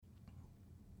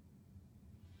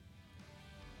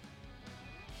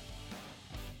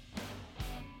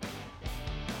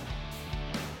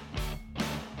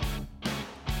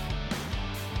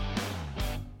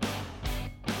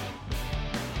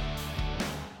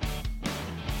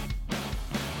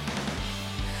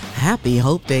Happy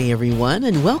Hope Day, everyone,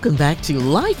 and welcome back to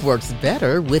Life Works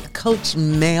Better with Coach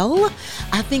Mel.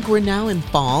 I think we're now in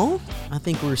fall. I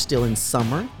think we're still in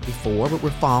summer before, but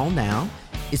we're fall now.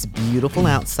 It's beautiful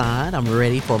outside. I'm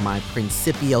ready for my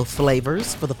Principio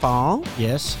flavors for the fall.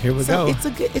 Yes, here we go.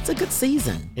 It's a good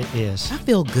season. It is. I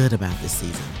feel good about this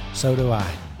season. So do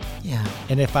I. Yeah.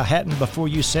 And if I hadn't before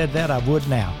you said that, I would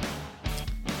now.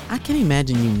 I can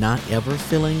imagine you not ever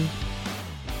feeling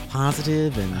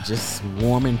positive and just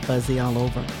warm and fuzzy all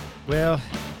over. Well,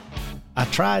 I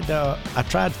tried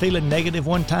feeling negative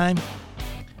one time,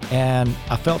 and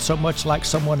I felt so much like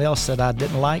someone else that I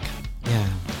didn't like. Yeah.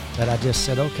 That I just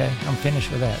said, okay, I'm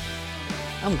finished with that.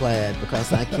 I'm glad,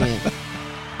 because I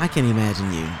can't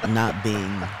imagine you not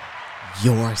being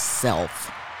yourself.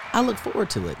 I look forward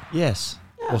to it. Yes.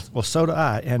 Yeah. Well, so do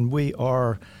I. And we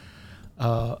are,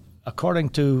 according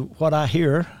to what I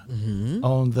hear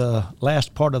on the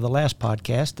last part of the last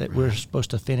podcast, that we're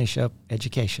supposed to finish up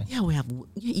education. Yeah,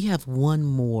 you have one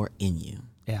more in you.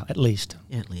 Yeah, at least.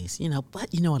 At least,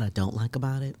 but you know what I don't like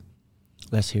about it?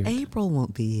 Let's hear it. April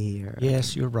won't be here.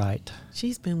 Yes, you're right.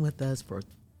 She's been with us for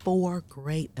 4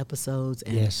 great episodes.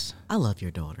 And yes. I love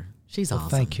your daughter. She's awesome.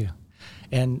 Thank you.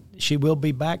 And she will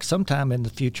be back sometime in the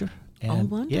future.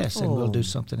 And wonderful. Yes, and we'll do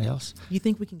something else. You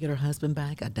think we can get her husband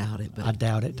back? I doubt it. But I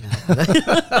doubt it. Yeah.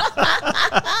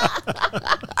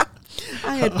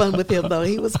 I had fun with him, though.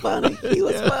 He was funny.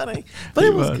 But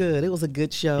it was good. It was a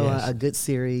good show, yes. a good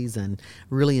series, and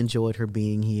really enjoyed her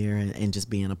being here and just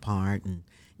being a part, and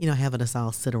having us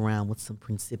all sit around with some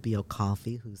Principio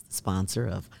coffee, who's the sponsor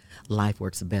of Life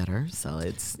Works Better. So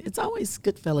it's always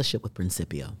good fellowship with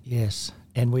Principio. Yes,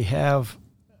 and we have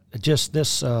just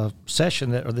this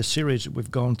session or this series that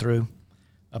we've gone through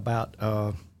about.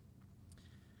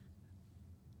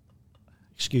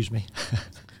 Excuse me.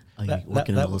 Oh, you're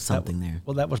working a little something there.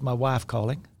 Well, that was my wife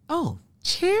calling. Oh,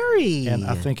 Cherry. And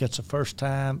I think it's the first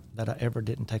time that I ever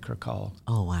didn't take her call.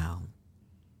 Oh, wow.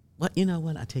 What, you know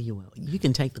what? I tell you what, you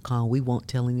can take the call. We won't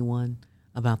tell anyone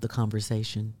about the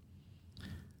conversation.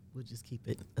 We'll just keep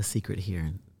it a secret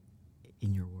here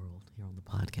in your world, here on the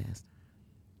podcast.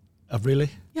 Really?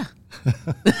 Yeah.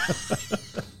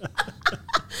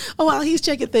 Oh, while he's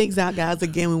checking things out, guys,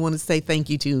 again, we want to say thank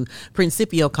you to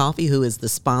Principio Coffee, who is the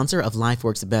sponsor of Life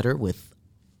Works Better with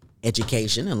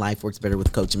Education and Life Works Better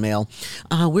with Coach Mel.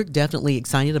 We're definitely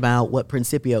excited about what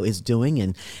Principio is doing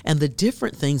and the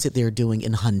different things that they're doing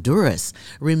in Honduras.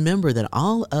 Remember that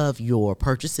all of your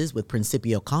purchases with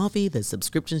Principio Coffee, the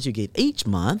subscriptions you get each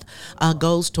month,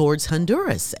 goes towards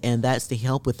Honduras, and that's to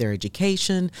help with their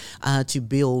education, to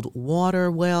build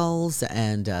water wells,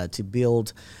 and to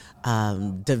build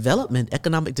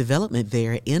economic development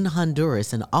there in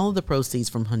Honduras, and all the proceeds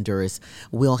from Honduras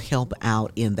will help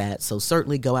out in that. So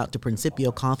certainly go out to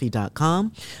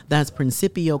PrincipioCoffee.com. That's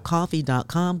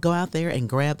PrincipioCoffee.com. Go out there and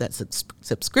grab that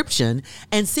subscription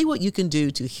and see what you can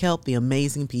do to help the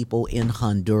amazing people in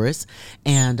Honduras.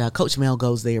 And Coach Mel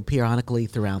goes there periodically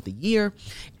throughout the year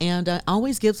and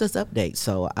always gives us updates.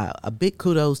 So a big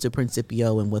kudos to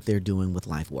Principio and what they're doing with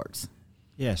LifeWorks.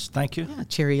 Yes, thank you. Yeah,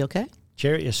 Cherry, okay?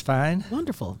 Cherry is fine.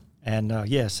 Wonderful. And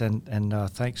yes, and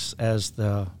thanks as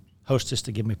the hostess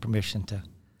to give me permission to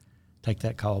take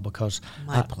that call, because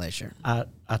my pleasure. I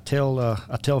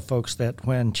tell folks that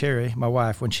when Cherry, my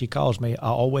wife, when she calls me, I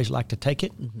always like to take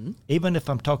it, even if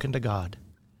I'm talking to God.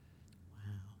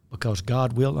 Wow. Because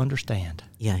God will understand.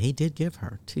 Yeah, He did give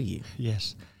her to you.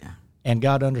 Yes. Yeah. And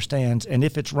God understands, and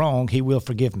if it's wrong, He will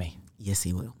forgive me. Yes,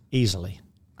 He will. Easily.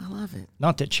 I love it.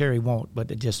 Not that Cherry won't, but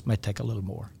it just may take a little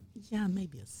more. Yeah,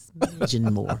 maybe a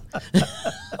smidgen more.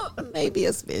 Maybe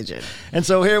a smidgen. And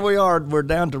so here we are. We're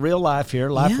down to real life here.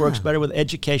 Life Works Better with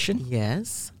Education.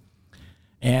 Yes.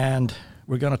 And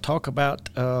we're going to talk about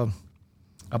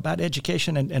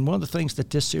education. And one of the things that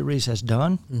this series has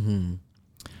done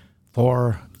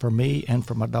for me and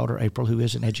for my daughter April, who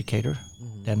is an educator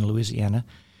down in Louisiana,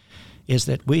 is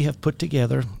that we have put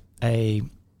together a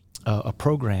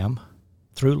program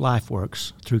through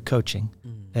LifeWorks, through coaching,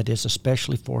 that is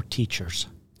especially for teachers.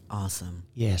 Awesome.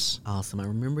 Yes. Awesome. I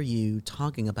remember you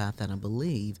talking about that, I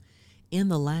believe, in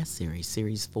the last series,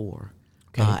 Series 4.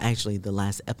 Okay. Actually, the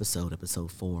last episode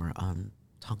 4,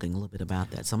 talking a little bit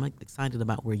about that. So I'm excited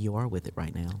about where you are with it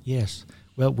right now. Yes.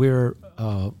 Well, we're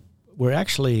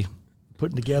actually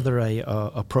putting together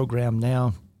a program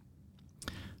now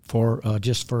for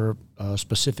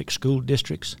specific school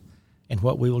districts. And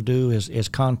what we will do is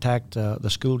contact the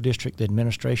school district, the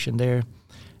administration there,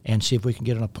 and see if we can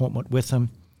get an appointment with them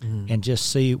and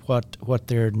just see what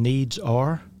their needs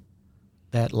are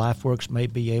that LifeWorks may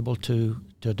be able to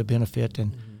benefit.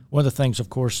 And one of the things, of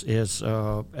course, is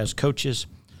as coaches,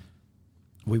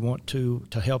 we want to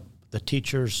help the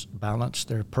teachers balance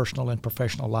their personal and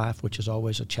professional life, which is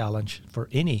always a challenge for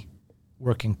any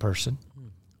working person.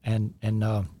 And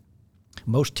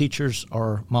most teachers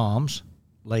are moms,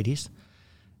 ladies,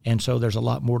 and so there's a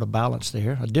lot more to balance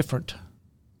there. There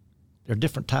are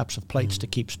different types of plates to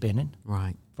keep spinning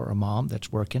Right. for a mom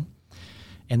that's working.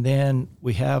 And then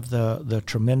we have the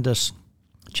tremendous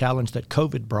challenge that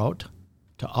COVID brought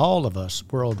to all of us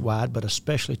worldwide, but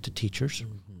especially to teachers,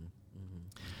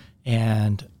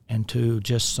 and to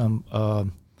just some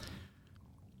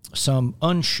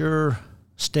unsure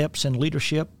steps in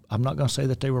leadership. I'm not going to say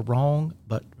that they were wrong,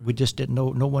 but we just didn't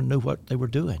know. No one knew what they were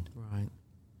doing. Right.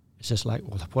 It's just like,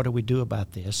 well, what do we do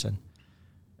about this? And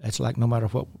it's like no matter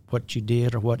what you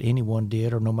did or what anyone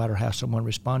did, or no matter how someone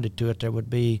responded to it, there would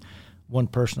be one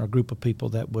person or group of people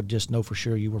that would just know for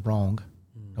sure you were wrong,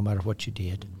 no matter what you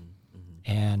did.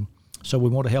 And so we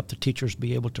want to help the teachers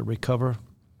be able to recover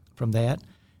from that,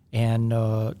 and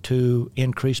to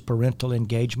increase parental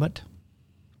engagement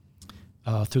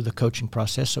through the coaching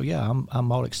process. So yeah,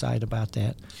 I'm all excited about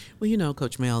that. Well, you know,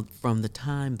 Coach Mel, from the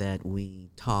time that we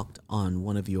talked on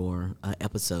one of your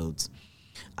episodes,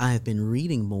 I have been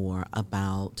reading more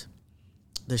about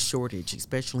the shortage,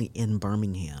 especially in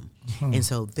Birmingham. And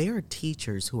so there are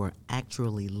teachers who are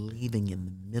actually leaving in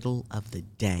the middle of the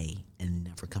day and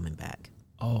never coming back.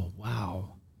 Oh,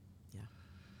 wow. Yeah.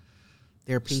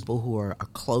 There are people who are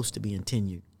close to being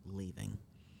tenured leaving.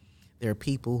 There are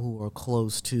people who are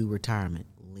close to retirement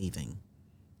leaving.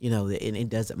 You know, and it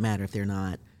doesn't matter if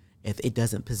it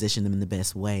doesn't position them in the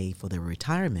best way for their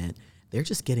retirement, they're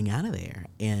just getting out of there.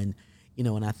 And you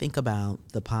know, when I think about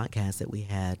the podcast that we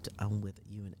had with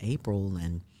you in April,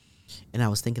 and I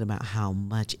was thinking about how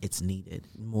much it's needed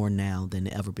more now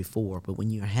than ever before. But when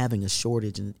you're having a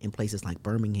shortage in places like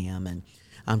Birmingham, and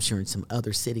I'm sure in some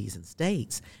other cities and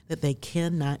states, that they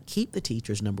cannot keep the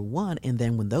teachers, number one. And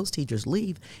then when those teachers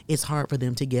leave, it's hard for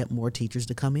them to get more teachers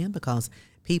to come in, because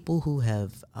people who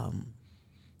have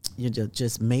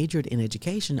just majored in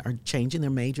education are changing their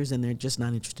majors, and they're just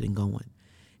not interested in going.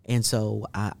 And so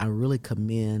I really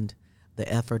commend the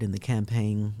effort and the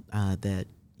campaign that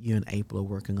you and April are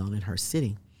working on in her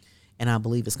city. And I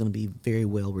believe it's going to be very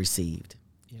well received.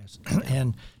 Yes.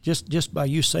 And just by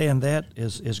you saying that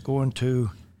is going to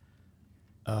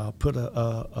put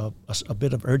a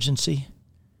bit of urgency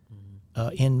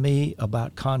in me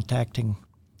about contacting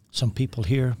some people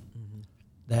here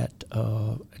that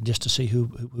just to see who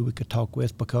we could talk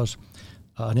with, because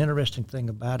an interesting thing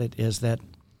about it is that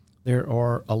there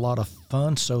are a lot of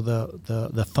funds, so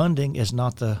the funding is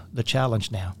not the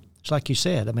challenge now. It's like you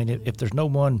said. I mean, if there's no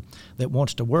one that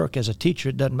wants to work as a teacher,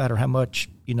 it doesn't matter how much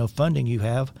funding you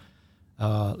have.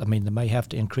 I mean, they may have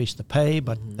to increase the pay,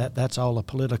 but that's all a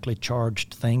politically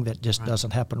charged thing that just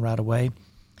doesn't happen right away.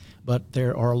 But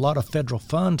there are a lot of federal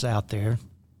funds out there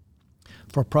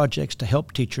for projects to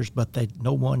help teachers, but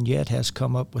no one yet has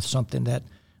come up with something that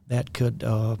could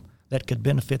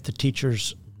benefit the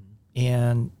teachers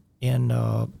in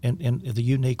the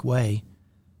unique way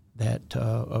that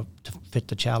to fit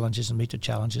the challenges and meet the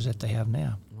challenges that they have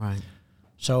now. Right.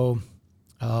 So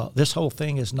this whole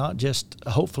thing has not just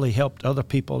hopefully helped other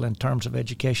people in terms of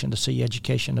education to see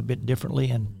education a bit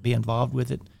differently and be involved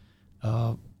with it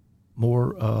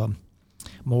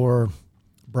more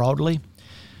broadly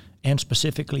and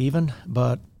specifically even,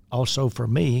 but also for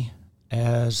me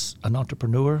as an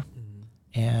entrepreneur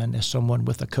and as someone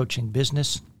with a coaching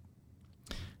business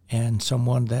and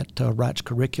someone that writes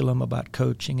curriculum about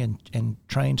coaching and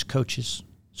trains coaches,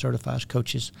 certifies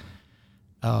coaches.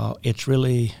 It's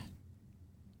really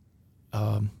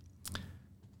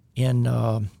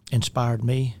inspired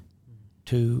me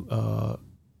to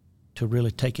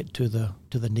really take it to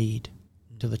the need,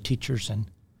 to the teachers, and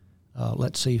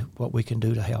let's see what we can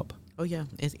do to help. Oh yeah,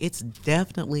 it's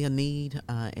definitely a need,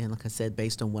 and like I said,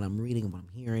 based on what I'm reading and what I'm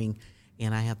hearing,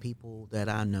 and I have people that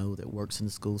I know that works in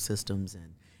the school systems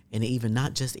and even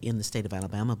not just in the state of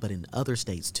Alabama, but in other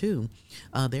states too,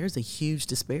 there's a huge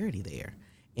disparity there.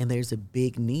 And there's a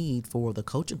big need for the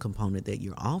coaching component that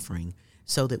you're offering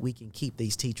so that we can keep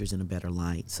these teachers in a better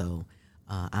light. So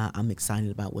I'm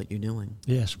excited about what you're doing.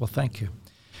 Yes, well, thank you.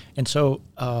 And so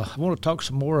I want to talk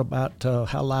some more about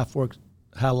how life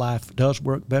does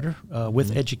work better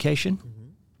with education.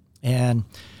 And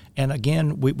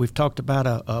again, we've talked about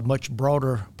a much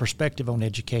broader perspective on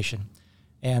education.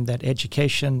 And that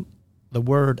education, the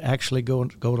word actually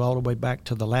goes all the way back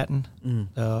to the Latin,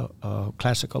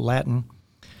 classical Latin.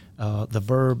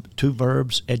 Two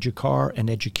verbs, educar and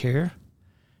educare.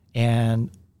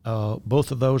 And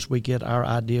both of those we get our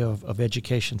idea of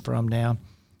education from now.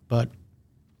 But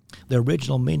the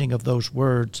original meaning of those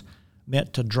words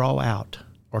meant to draw out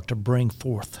or to bring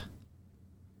forth.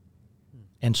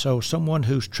 And so someone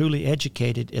who's truly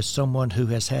educated is someone who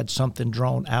has had something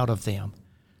drawn out of them.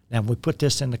 Now, we put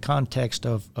this in the context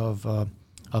of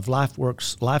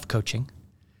LifeWorks life coaching,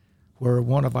 where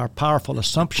one of our powerful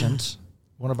assumptions,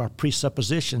 one of our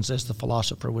presuppositions, as the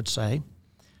philosopher would say,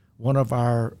 one of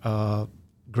our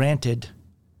granted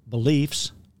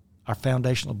beliefs, our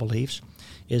foundational beliefs,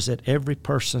 is that every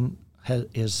person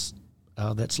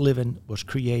that's living was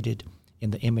created in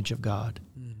the image of God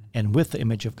and with the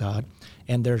image of God,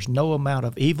 and there's no amount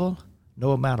of evil,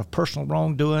 no amount of personal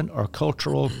wrongdoing or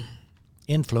cultural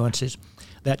influences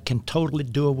that can totally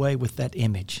do away with that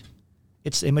image.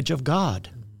 It's the image of God.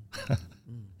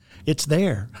 It's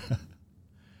there.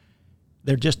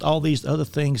 There are just all these other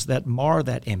things that mar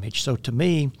that image. So to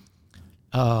me,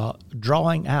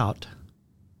 drawing out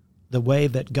the way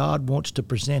that God wants to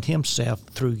present himself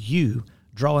through you,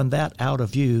 drawing that out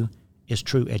of you is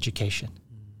true education.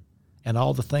 And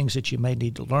all the things that you may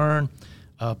need to learn,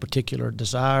 particular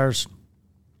desires,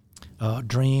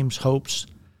 dreams, hopes,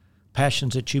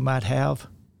 passions that you might have,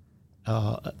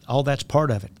 all that's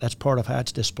part of it. That's part of how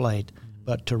it's displayed.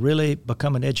 But to really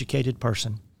become an educated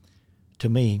person, to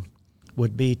me,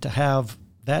 would be to have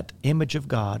that image of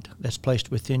God that's placed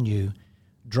within you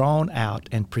drawn out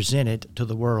and presented to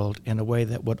the world in a way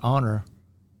that would honor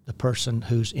the person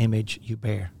whose image you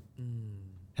bear.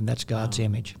 And that's God's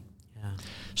image. Yeah.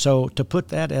 So to put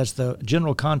that as the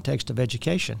general context of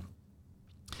education,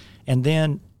 and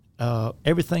then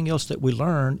everything else that we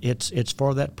learn, it's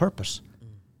for that purpose.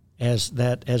 As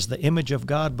the image of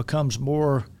God becomes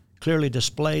more clearly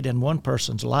displayed in one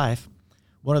person's life,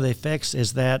 one of the effects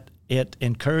is that it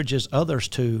encourages others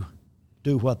to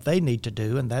do what they need to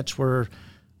do, and that's where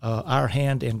our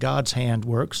hand in God's hand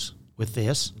works with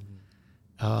this.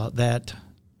 That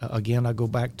again, I go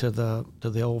back to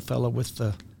the old fellow with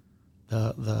the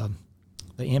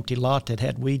empty lot that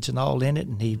had weeds and all in it,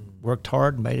 and he worked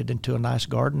hard and made it into a nice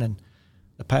garden. And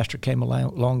the pastor came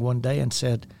along one day and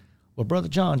said, "Well, Brother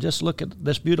John, just look at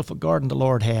this beautiful garden the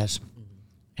Lord has."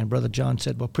 And Brother John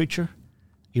said, "Well, preacher,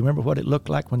 you remember what it looked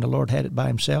like when the Lord had it by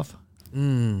himself?"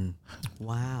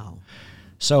 Wow.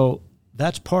 So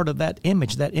that's part of that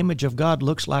image. That image of God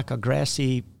looks like a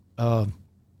grassy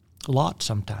lot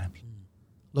sometimes.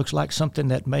 Looks like something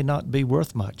that may not be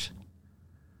worth much.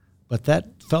 But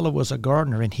that fellow was a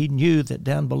gardener, and he knew that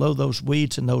down below those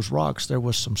weeds and those rocks there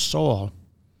was some soil,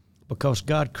 because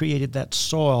God created that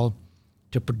soil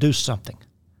to produce something,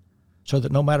 so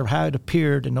that no matter how it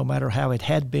appeared and no matter how it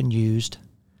had been used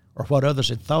or what others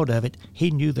had thought of it, he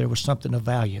knew there was something of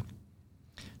value.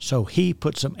 So he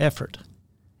put some effort,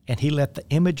 and he let the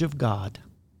image of God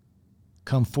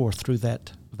come forth through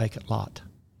that vacant lot.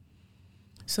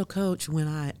 So, Coach, when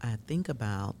I think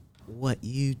about what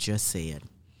you just said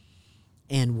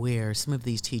and where some of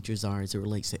these teachers are as it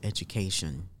relates to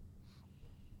education,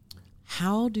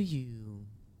 how do you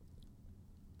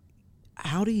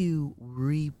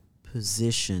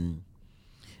reposition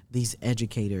these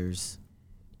educators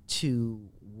to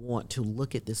want to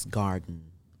look at this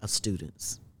garden of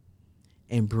students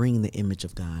and bring the image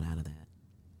of God out of that,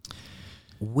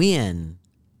 when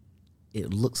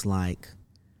it looks like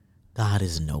God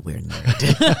is nowhere near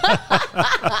it?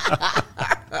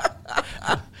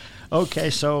 Okay,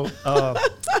 so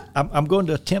I'm going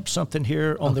to attempt something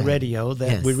here on the radio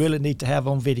that we really need to have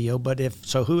on video. But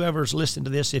whoever's listening to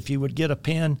this, if you would get a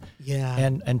pen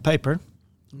and paper,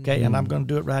 okay, and I'm going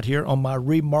to do it right here on my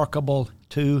Remarkable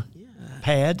 2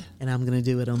 pad. And I'm going to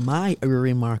do it on my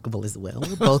Remarkable as well.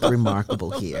 We're both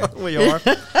remarkable here. We are.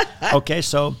 Okay,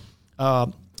 so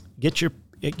get your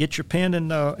pen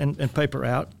and paper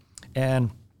out,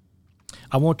 and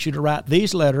I want you to write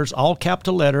these letters, all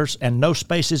capital letters, and no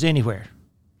spaces anywhere.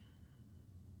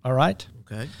 All right?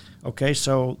 Okay. Okay,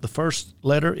 so the first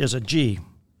letter is a G.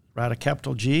 Write a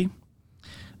capital G.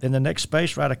 Then the next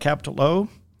space, write a capital O,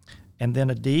 and then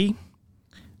a D.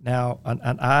 Now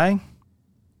an I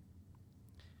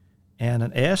and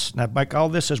an S. Now make all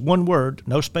this as one word,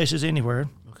 no spaces anywhere.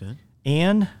 Okay.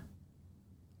 N,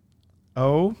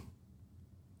 O,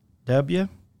 W,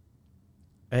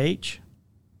 H,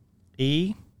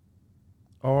 E,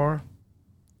 R,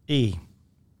 E.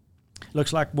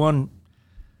 Looks like one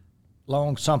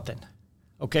long something.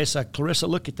 Okay, so Clarissa,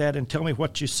 look at that and tell me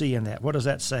what you see in that. What does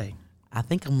that say? I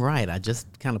think I'm right. I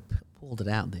just kind of pulled it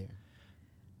out there.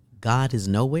 God is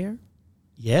nowhere?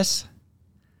 Yes.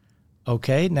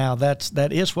 Okay, now that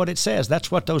is what it says.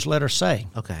 That's what those letters say.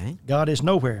 Okay. God is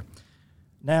nowhere.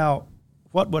 Now,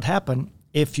 what would happen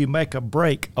if you make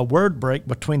a word break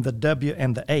between the W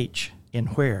and the H in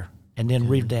where, and then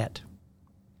read that?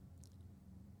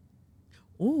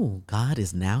 Ooh, God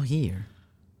is now here.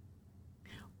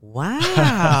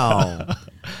 Wow.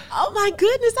 Oh my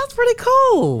goodness, that's pretty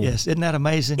cool. Yes, isn't that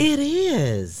amazing? It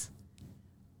is.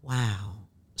 Wow.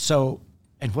 So,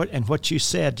 and what you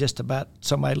said just about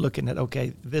somebody looking at,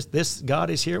 okay, this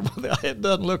God is here. Well, it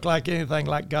doesn't look like anything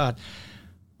like God.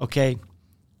 Okay,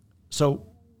 so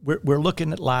we're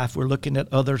looking at life, we're looking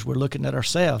at others, we're looking at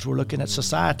ourselves, we're looking at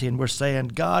society, and we're saying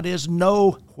God is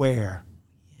nowhere.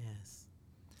 Yes.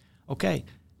 Okay,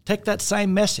 take that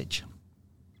same message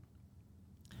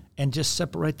and just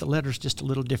separate the letters just a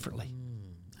little differently.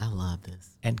 I love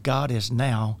this. And God is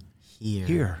now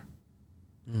here.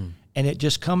 And it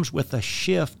just comes with a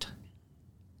shift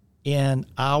in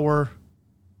our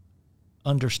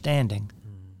understanding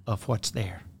of what's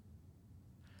there.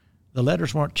 The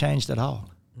letters weren't changed at all.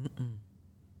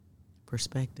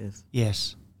 Perspective.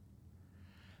 Yes.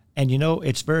 And you know,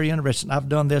 it's very interesting. I've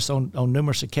done this on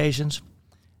numerous occasions,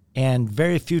 and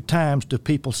very few times do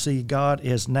people see God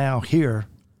is now here.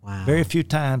 Wow. Very few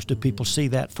times do people see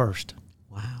that first.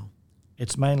 Wow.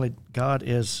 It's mainly God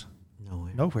is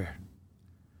nowhere.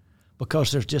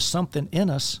 Because there's just something in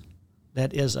us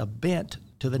that is a bent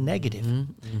to the negative.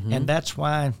 And that's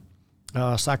why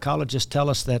psychologists tell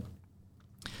us that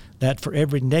for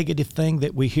every negative thing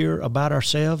that we hear about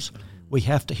ourselves, we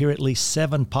have to hear at least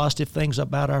 7 positive things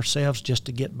about ourselves just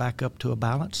to get back up to a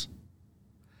balance.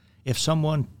 If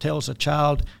someone tells a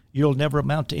child, you'll never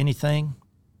amount to anything,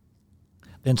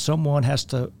 then someone has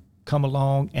to come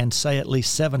along and say at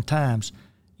least 7 times,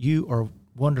 you are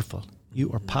wonderful,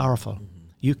 you are powerful,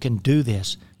 you can do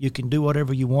this, you can do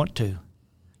whatever you want to,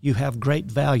 you have great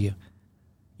value.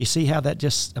 You see how that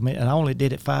just, and I only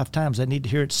did it 5 times. I need to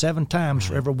hear it 7 times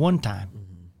for every 1 time.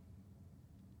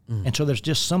 And so there's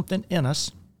just something in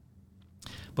us,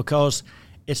 because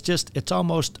it's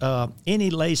almost any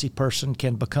lazy person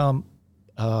can become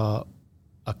a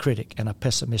critic and a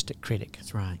pessimistic critic.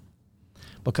 That's right.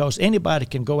 Because anybody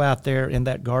can go out there in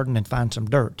that garden and find some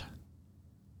dirt.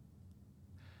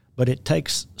 But it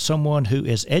takes someone who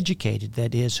is educated,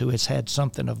 that is, who has had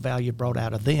something of value brought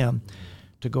out of them,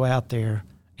 to go out there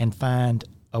and find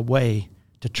a way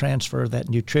to transfer that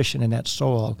nutrition in that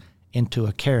soil into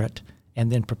a carrot,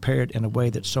 and then prepare it in a way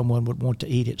that someone would want to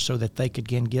eat it, so that they could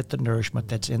again get the nourishment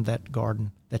that's in that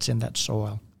garden, that's in that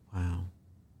soil. Wow.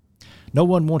 No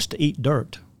one wants to eat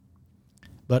dirt,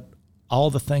 but all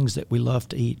the things that we love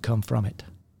to eat come from it.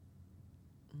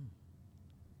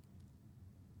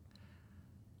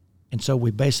 And so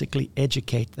we basically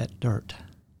educate that dirt.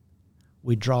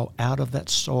 We draw out of that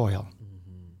soil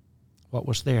what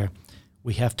was there.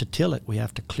 We have to till it. We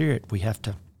have to clear it. We have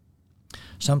to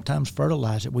sometimes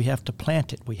fertilize it. We have to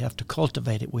plant it. We have to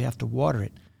cultivate it. We have to water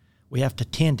it. We have to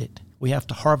tend it. We have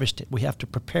to harvest it. We have to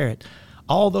prepare it.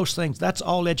 All those things, that's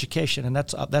all education, and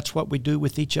that's what we do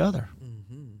with each other.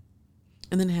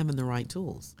 And then having the right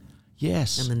tools.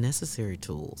 Yes. And the necessary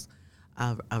tools.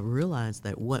 I realized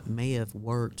that what may have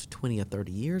worked 20 or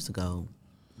 30 years ago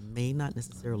may not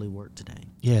necessarily work today.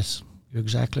 Yes, you're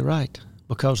exactly right,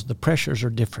 because the pressures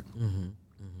are different.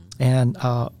 And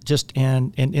just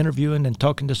in interviewing and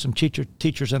talking to some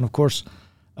teachers, and of course,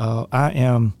 I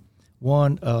am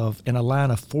one in a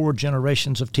line of 4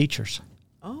 generations of teachers.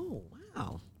 Oh,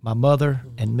 wow. My mother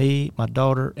and me, my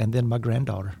daughter, and then my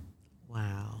granddaughter.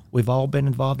 Wow. We've all been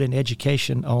involved in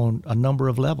education on a number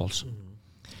of levels.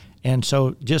 And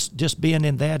so just being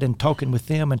in that and talking with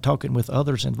them and talking with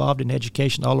others involved in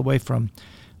education, all the way from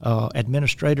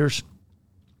administrators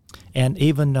and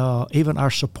even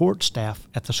our support staff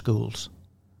at the schools,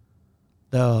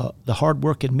 the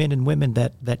hardworking men and women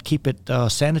that keep it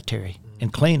sanitary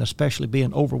and clean, especially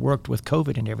being overworked with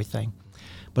COVID and everything.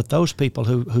 But those people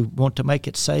who want to make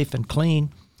it safe and clean,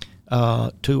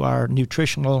 to our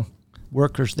nutritional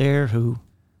workers there who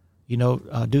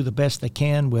do the best they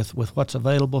can with what's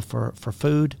available for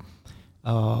food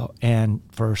and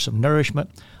for some nourishment.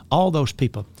 All those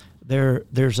people,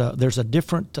 there's a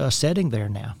different setting there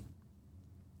now,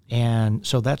 and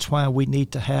so that's why we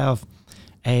need to have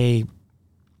a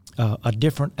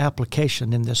different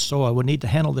application in this soil. We need to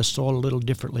handle this soil a little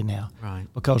differently now, right?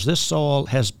 Because this soil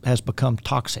has become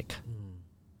toxic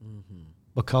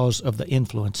because of the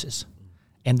influences,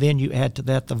 and then you add to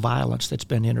that the violence that's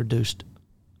been introduced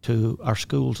to our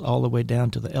schools, all the way down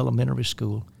to the elementary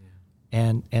school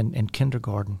and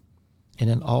kindergarten, and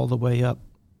then all the way up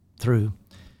through.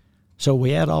 So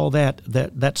we add all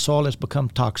that soil has become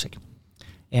toxic.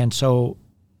 And so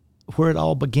where it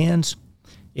all begins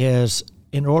is,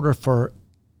 in order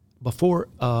before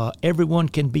everyone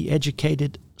can be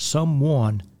educated,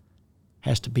 someone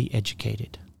has to be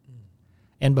educated.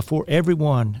 And before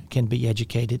everyone can be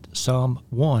educated,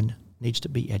 someone needs to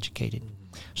be educated.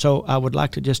 So I would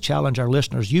like to just challenge our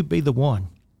listeners, you be the one,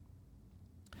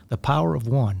 the power of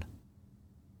one.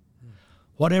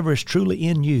 Whatever is truly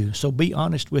in you, so be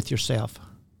honest with yourself.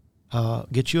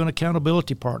 Get you an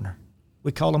accountability partner.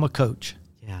 We call them a coach.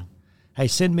 Yeah. Hey,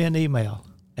 send me an email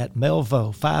at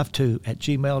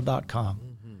melvo52@gmail.com.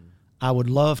 I would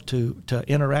love to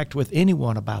interact with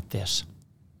anyone about this,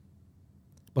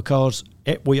 because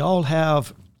we all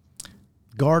have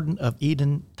Garden of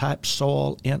Eden type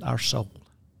soil in our soul.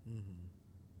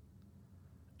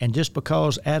 And just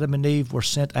because Adam and Eve were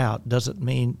sent out doesn't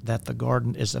mean that the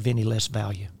garden is of any less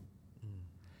value.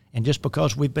 And just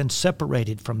because we've been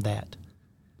separated from that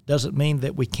doesn't mean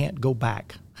that we can't go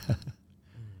back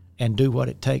and do what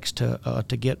it takes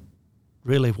to get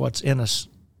really what's in us,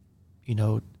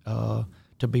 to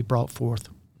be brought forth.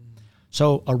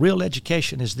 So a real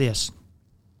education is this.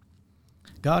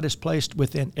 God has placed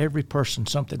within every person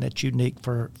something that's unique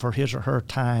for his or her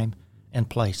time and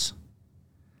place.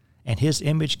 And his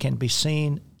image can be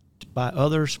seen by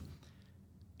others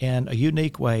in a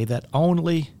unique way that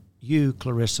only you,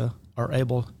 Clarissa, are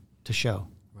able to show.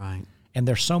 Right. And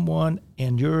there's someone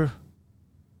in your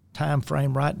time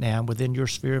frame right now within your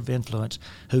sphere of influence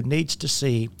who needs to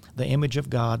see the image of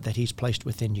God that he's placed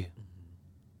within you.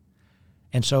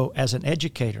 And so as an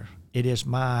educator, it is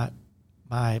my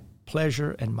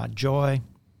pleasure and my joy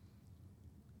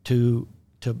to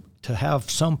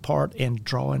have some part in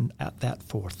drawing that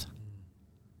forth.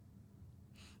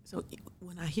 So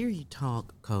when I hear you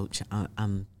talk, Coach,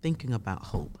 I'm thinking about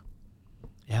hope.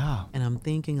 Yeah. And I'm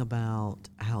thinking about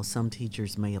how some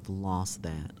teachers may have lost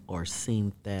that or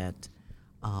seem that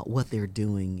what they're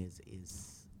doing is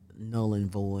null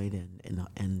and void,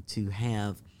 and to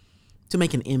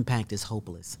make an impact is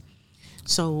hopeless.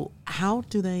 So how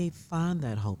do they find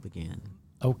that hope again?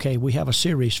 Okay, we have a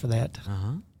series for that.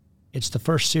 It's the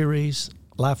first series,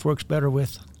 Life Works Better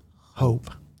with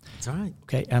Hope. That's right.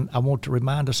 Okay, and I want to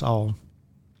remind us all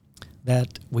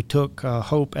that we took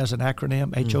HOPE as an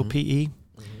acronym, HOPE,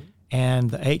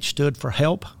 and the H stood for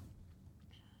help.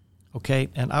 Okay,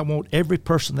 and I want every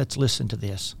person that's listened to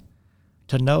this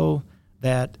to know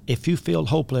that if you feel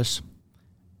hopeless,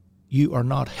 you are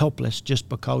not helpless just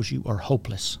because you are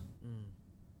hopeless.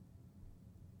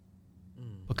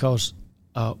 Because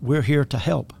we're here to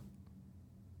help.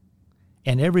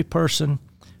 And every person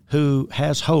who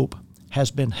has hope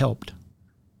has been helped.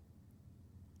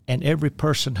 And every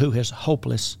person who is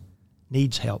hopeless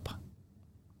needs help.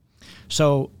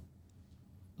 So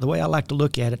the way I like to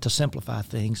look at it, to simplify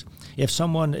things, if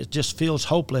someone just feels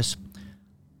hopeless,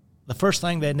 the first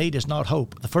thing they need is not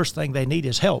hope. The first thing they need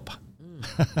is help.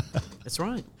 That's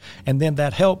right. And then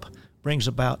that help brings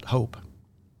about hope.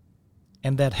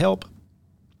 And that help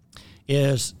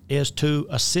is to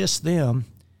assist them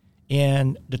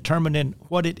in determining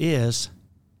what it is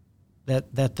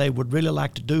that they would really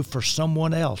like to do for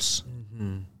someone else,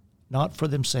 not for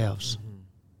themselves.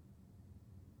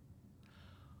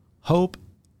 Hope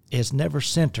is never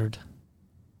centered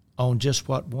on just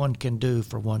what one can do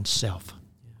for oneself.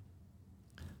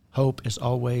 Hope is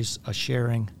always a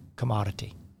sharing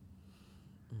commodity.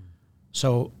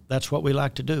 So that's what we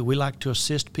like to do. We like to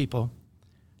assist people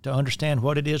to understand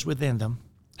what it is within them.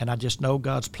 And I just know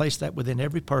God's placed that within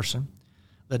every person,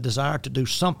 the desire to do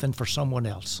something for someone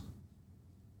else.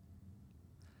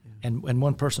 And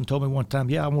one person told me one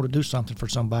time, I want to do something for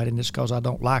somebody, and it's because I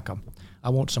don't like them. I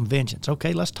want some vengeance.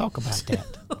 Okay, let's talk about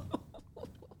that. I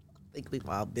think we've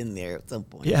all been there at some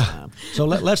point. Yeah. So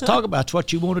let's talk about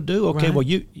what you want to do. Okay, right. Well,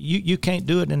 you can't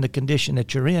do it in the condition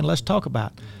that you're in. Let's talk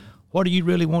about what do you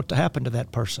really want to happen to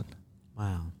that person?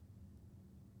 Wow.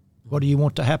 What do you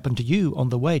want to happen to you on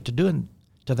the way to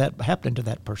happening to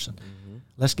that person?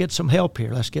 Let's get some help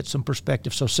here. Let's get some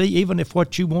perspective. So see, even if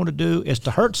what you want to do is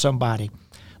to hurt somebody,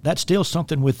 that's still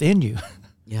something within you.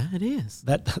 Yeah, it is.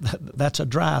 That's a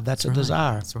drive. That's a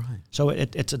desire. That's right. So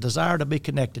it's a desire to be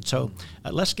connected. So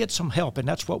let's get some help, and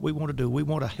that's what we want to do. We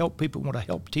want to help people. We want to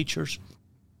help teachers.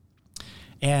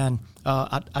 And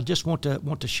I just want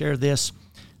to share this.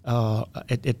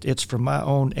 It's from my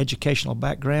own educational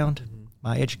background,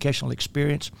 my educational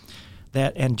experience,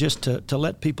 and just to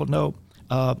let people know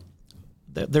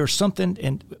that there's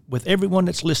something with everyone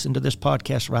that's listening to this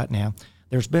podcast right now.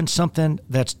 There's been something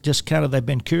that's just they've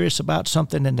been curious about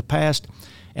something in the past,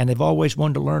 and they've always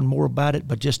wanted to learn more about it,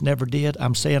 but just never did.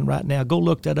 I'm saying right now, go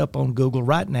look that up on Google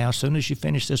right now as soon as you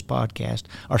finish this podcast,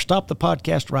 or stop the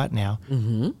podcast right now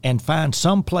and find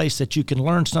some place that you can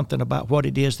learn something about what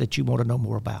it is that you want to know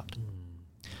more about.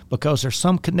 Because there's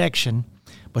some connection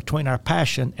between our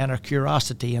passion and our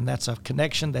curiosity, and that's a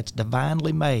connection that's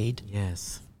divinely made.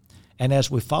 Yes. And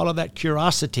as we follow that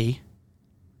curiosity,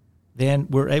 then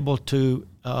we're able to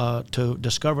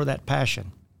discover that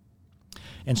passion.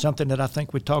 And something that I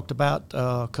think we talked about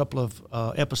a couple of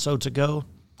episodes ago,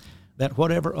 that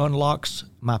whatever unlocks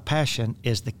my passion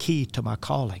is the key to my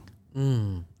calling.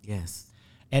 Yes.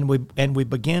 And we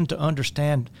begin to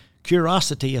understand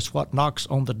curiosity is what knocks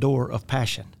on the door of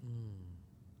passion.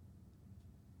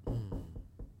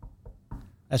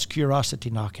 That's curiosity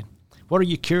knocking. What are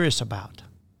you curious about?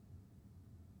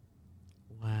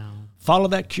 Wow. Follow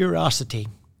that curiosity.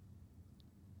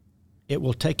 It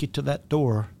will take you to that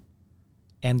door,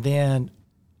 and then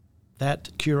that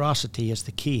curiosity is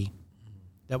the key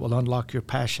that will unlock your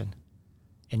passion,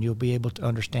 and you'll be able to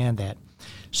understand that.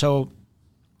 So,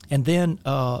 and then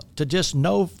to just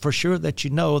know for sure that you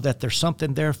know that there's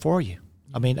something there for you.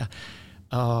 I mean,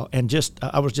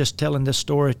 I was just telling this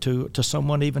story to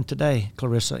someone even today,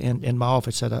 Clarissa, in my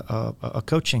office at a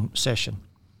coaching session,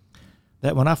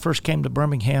 that when I first came to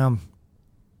Birmingham,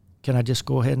 can I just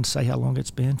go ahead and say how long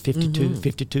it's been?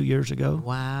 52 years ago.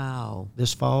 Wow.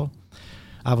 This fall.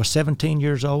 I was 17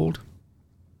 years old.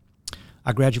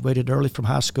 I graduated early from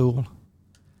high school,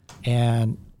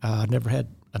 and I never had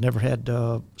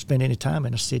spent any time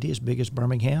in a city as big as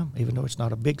Birmingham, even though it's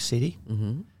not a big city.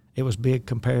 Mm-hmm. It was big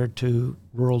compared to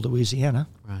rural Louisiana.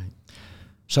 Right.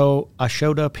 So I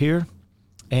showed up here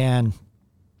and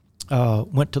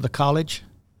went to the college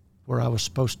where I was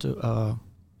supposed to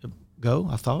go,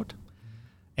 I thought.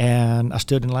 And I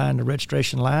stood in line, the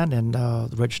registration line, and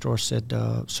the registrar said,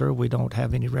 "Sir, we don't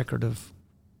have any record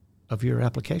of your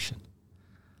application."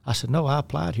 I said, "No, I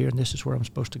applied here, and this is where I'm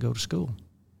supposed to go to school."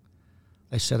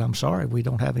 They said, "I'm sorry, we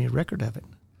don't have any record of it."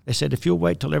 They said, "If you'll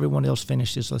wait till everyone else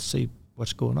finishes, let's see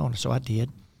what's going on." So I did.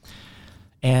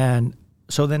 And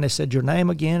so then they said, "Your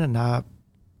name again?" And I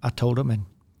told them. And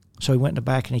so he went in the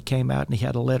back and he came out and he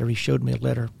had a letter. He showed me a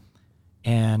letter.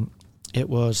 And it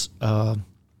was a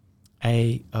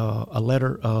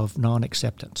letter of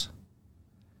non-acceptance.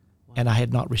 Wow. And I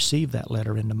had not received that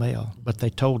letter in the mail. But they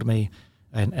told me,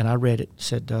 and I read it,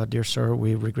 said, "Dear sir,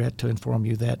 we regret to inform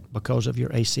you that because of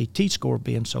your ACT score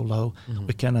being so low,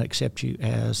 we cannot accept you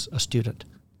as a student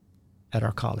at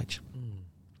our college."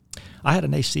 I had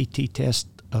an ACT test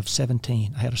of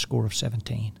 17. I had a score of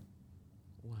 17.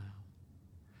 Wow.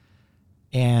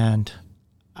 And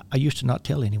I used to not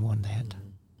tell anyone that.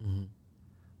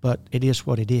 But it is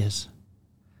what it is.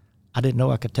 I didn't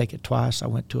know I could take it twice. I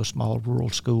went to a small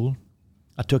rural school.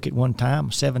 I took it one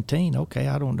time, 17. Okay,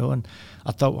 I don't know. And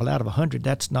I thought, well, out of 100,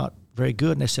 that's not very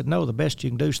good. And they said, "No, the best you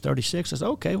can do is 36. I said,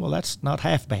 "Okay, well, that's not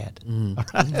half bad." All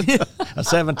right. At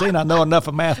 17, I know enough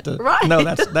of math to know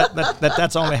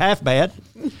that's only half bad.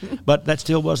 But that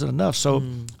still wasn't enough. So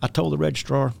I told the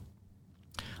registrar,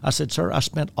 I said, "Sir, I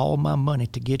spent all my money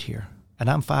to get here,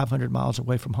 and I'm 500 miles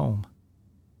away from home.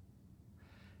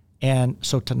 And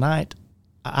so tonight,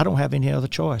 I don't have any other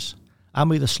choice.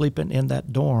 I'm either sleeping in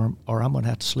that dorm or I'm going to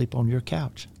have to sleep on your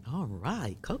couch." All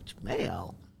right, Coach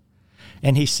Mel.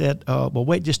 And he said, "Well,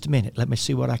 wait just a minute. Let me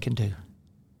see what I can do."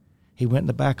 He went in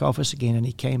the back office again, and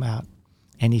he came out,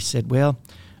 and he said, "Well,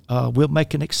 we'll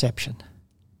make an exception."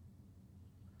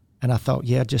 And I thought,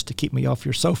 yeah, just to keep me off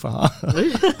your sofa.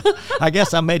 Huh? I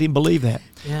guess I made him believe that.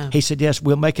 Yeah. He said, "Yes,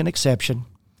 we'll make an exception.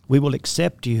 We will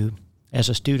accept you as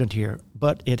a student here,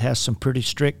 but it has some pretty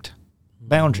strict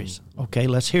boundaries." Okay,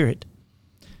 let's hear it.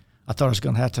 I thought I was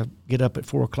going to have to get up at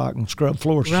 4 o'clock and scrub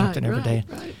floors or something every day.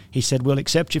 Right. He said, "We'll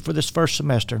accept you for this first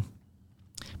semester,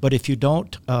 but if you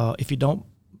don't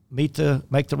make the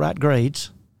right grades,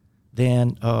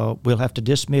 then we'll have to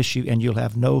dismiss you and you'll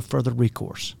have no further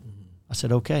recourse." I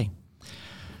said, "Okay."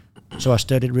 So I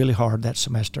studied really hard that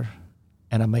semester,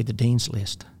 and I made the dean's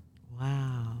list.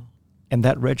 Wow. And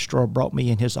that registrar brought me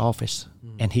in his office,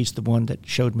 and he's the one that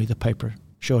showed me the paper,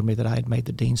 showed me that I had made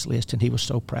the dean's list, and he was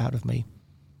so proud of me.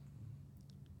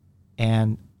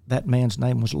 And that man's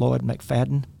name was Lloyd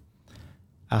McFadden.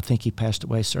 I think he passed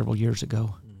away several years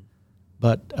ago.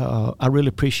 But I really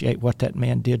appreciate what that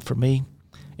man did for me.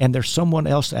 And there's someone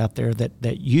else out there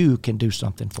that you can do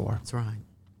something for. That's right.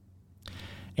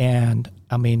 And,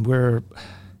 I mean,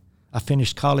 I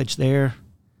finished college there,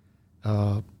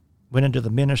 went into the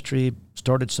ministry,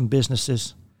 started some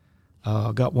businesses,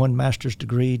 got one master's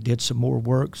degree, did some more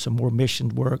work, some more mission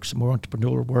work, some more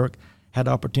entrepreneurial work, had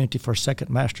opportunity for a second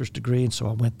master's degree, and so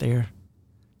I went there,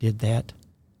 did that.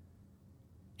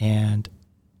 And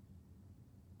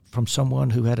from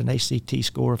someone who had an ACT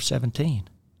score of 17.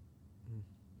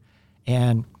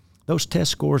 And those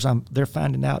test scores, they're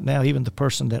finding out now, even the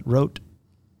person that wrote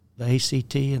the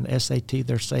ACT and the SAT,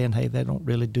 they're saying, hey, they don't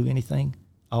really do anything.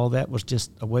 All that was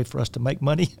just a way for us to make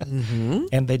money.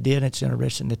 And they did. It's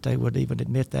interesting that they would even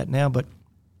admit that now. But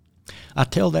I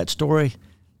tell that story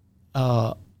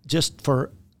just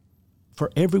for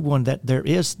everyone, that there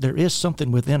is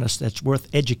something within us that's worth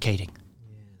educating.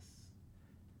 Yes.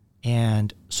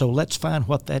 And so let's find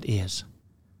what that is,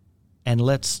 and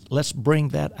let's bring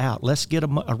that out. Let's get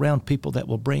around people that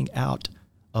will bring out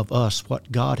of us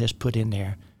what God has put in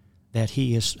there that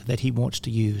He wants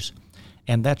to use,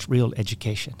 and that's real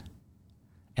education.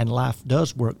 And life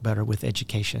does work better with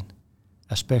education,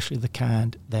 especially the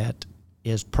kind that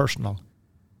is personal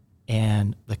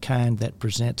and the kind that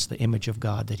presents the image of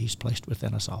God that He's placed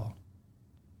within us all.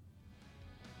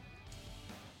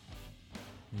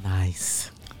 Nice.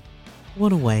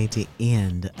 What a way to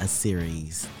end a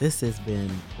series. This has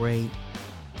been great.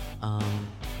 I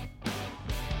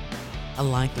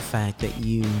like the fact that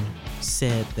you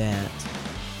said that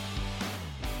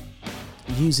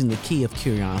using the key of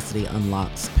curiosity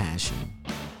unlocks passion.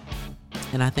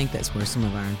 And I think that's where some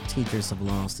of our teachers have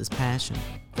lost is passion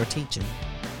for teaching.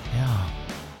 Yeah.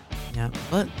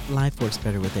 But life works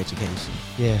better with education.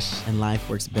 Yes. And life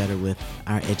works better with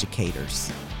our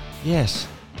educators. Yes.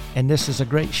 And this is a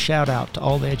great shout out to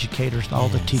all the educators and all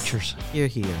the teachers. Hear,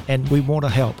 hear. And we want to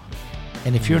help.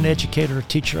 And if you're an educator or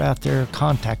teacher out there,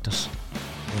 contact us.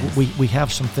 Yes. We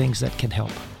have some things that can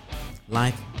help.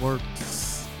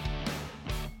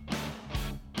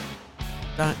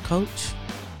 LifeWorks.coach.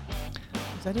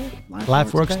 Is that it?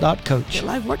 LifeWorks.coach. Yeah,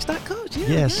 LifeWorks.coach. Yeah,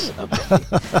 yes.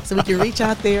 Okay. So we can reach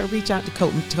out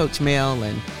to Coach Mel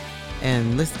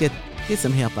and let's get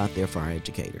some help out there for our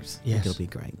educators. Yes. It'll be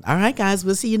great. All right, guys.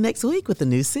 We'll see you next week with a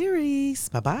new series.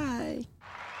 Bye-bye.